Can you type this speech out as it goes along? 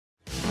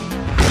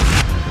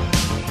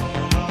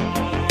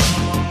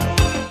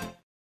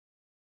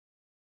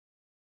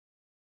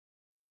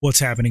What's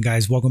happening,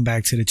 guys? Welcome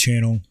back to the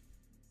channel.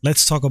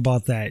 Let's talk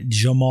about that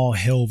Jamahal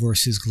Hill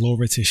versus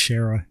Glover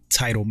Teixeira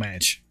title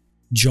match.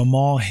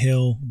 Jamahal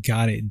Hill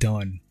got it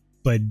done,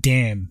 but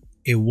damn,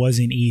 it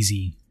wasn't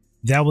easy.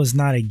 That was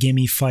not a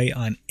gimme fight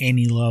on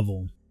any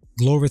level.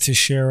 Glover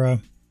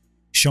Teixeira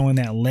showing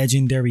that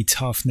legendary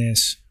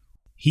toughness.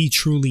 He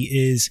truly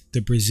is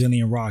the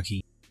Brazilian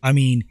Rocky. I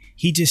mean,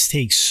 he just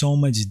takes so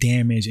much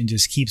damage and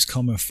just keeps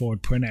coming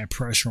forward, putting that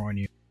pressure on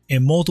you.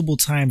 And multiple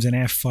times in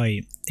that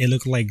fight, it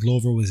looked like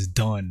Glover was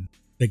done.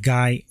 The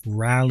guy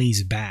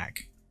rallies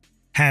back,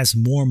 has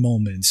more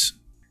moments.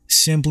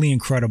 Simply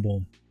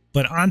incredible.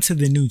 But on to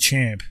the new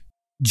champ.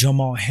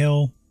 Jamahal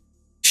Hill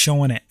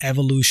showing an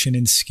evolution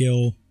in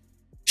skill.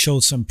 Showed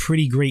some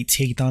pretty great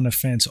takedown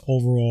defense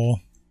overall.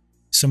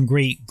 Some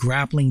great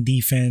grappling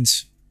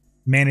defense.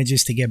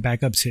 Manages to get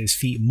back up to his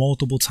feet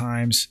multiple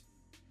times.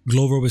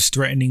 Glover was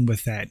threatening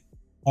with that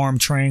arm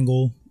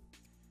triangle.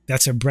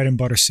 That's a bread and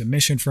butter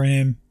submission for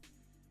him.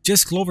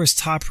 Just Glover's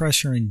top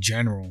pressure in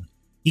general.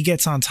 He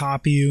gets on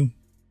top of you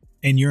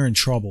and you're in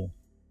trouble.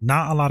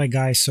 Not a lot of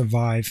guys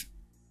survive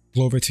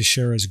Glover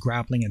Teixeira's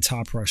grappling and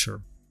top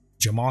pressure.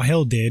 Jamahal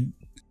Hill did.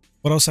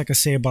 What else I could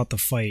say about the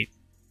fight?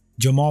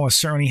 Jamahal was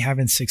certainly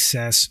having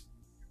success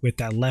with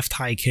that left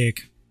high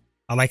kick.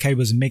 I like how he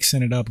was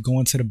mixing it up,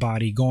 going to the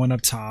body, going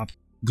up top.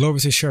 Glover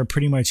Teixeira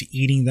pretty much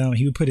eating them.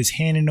 He would put his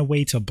hand in the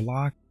way to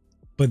block,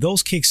 but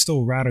those kicks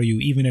still rattle you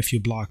even if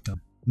you block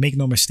them. Make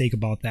no mistake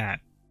about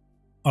that.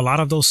 A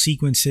lot of those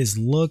sequences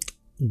looked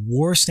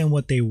worse than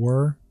what they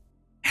were.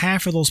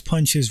 Half of those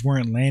punches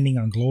weren't landing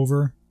on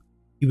Glover.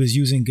 He was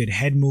using good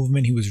head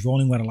movement. He was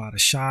rolling with a lot of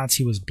shots.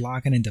 He was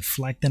blocking and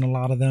deflecting a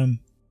lot of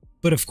them.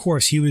 But of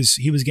course, he was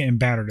getting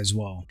battered as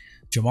well.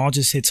 Jamahal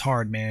just hits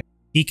hard, man.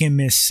 He can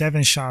miss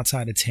 7 shots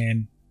out of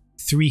 10.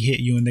 3 hit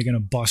you and they're going to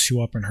bust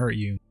you up and hurt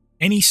you.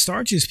 And he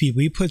starches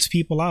people. He puts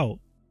people out.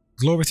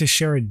 Glover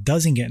Teixeira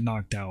doesn't get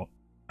knocked out.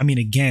 I mean,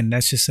 again,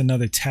 that's just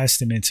another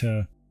testament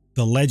to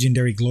the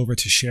legendary Glover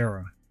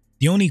Teixeira.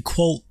 The only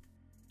quote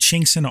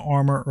chinks in the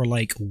armor or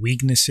like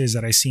weaknesses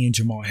that I see in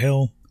Jamahal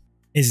Hill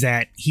is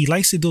that he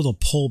likes to do the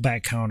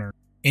pullback counter,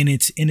 and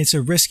it's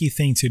a risky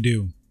thing to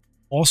do.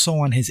 Also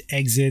on his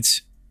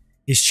exits,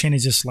 his chin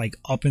is just like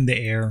up in the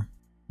air.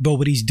 But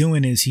what he's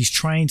doing is he's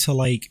trying to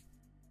like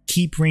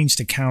keep range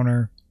to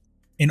counter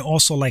and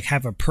also like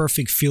have a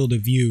perfect field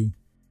of view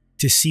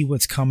to see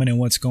what's coming and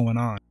what's going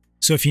on.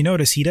 So if you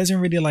notice, he doesn't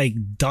really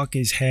like duck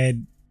his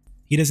head.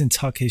 He doesn't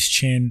tuck his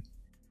chin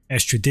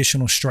as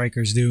traditional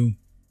strikers do.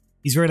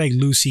 He's very like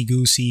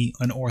loosey-goosey,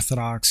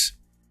 unorthodox,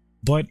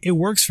 but it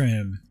works for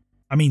him.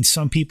 I mean,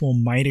 some people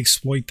might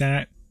exploit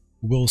that.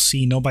 We'll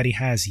see. Nobody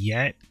has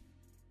yet.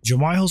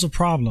 Jamahal Hill's a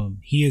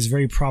problem. He is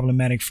very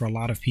problematic for a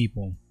lot of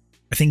people.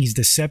 I think he's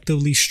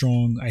deceptively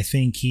strong. I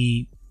think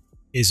he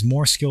is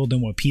more skilled than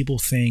what people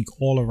think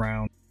all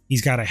around.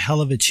 He's got a hell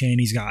of a chin.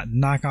 He's got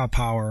knockout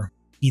power.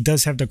 He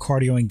does have the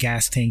cardio and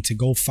gas tank to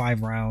go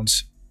 5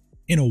 rounds.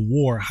 In a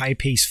war,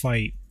 high-paced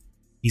fight,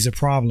 he's a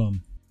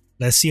problem.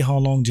 Let's see how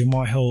long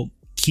Jamahal Hill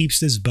keeps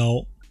this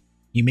belt.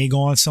 He may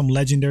go on some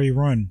legendary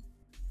run.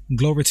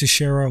 Glover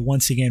Teixeira,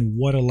 once again,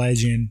 what a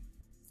legend.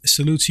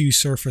 Salute to you,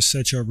 sir, for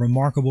such a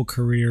remarkable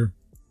career.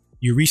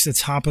 You reached the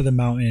top of the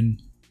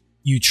mountain.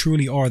 You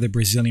truly are the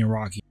Brazilian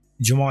Rocky.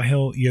 Jamahal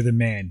Hill, you're the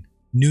man.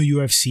 New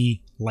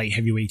UFC light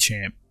heavyweight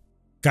champ.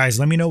 Guys,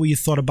 let me know what you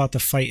thought about the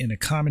fight in the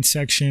comment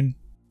section.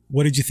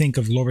 What did you think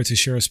of Glover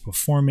Teixeira's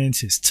performance,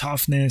 his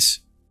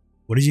toughness?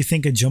 What did you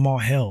think of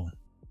Jamahal Hill?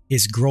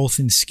 His growth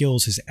in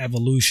skills, his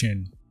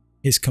evolution,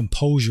 his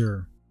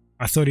composure.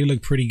 I thought he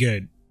looked pretty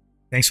good.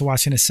 Thanks for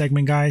watching this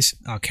segment, guys.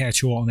 I'll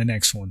catch you all in the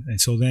next one.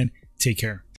 Until then, take care.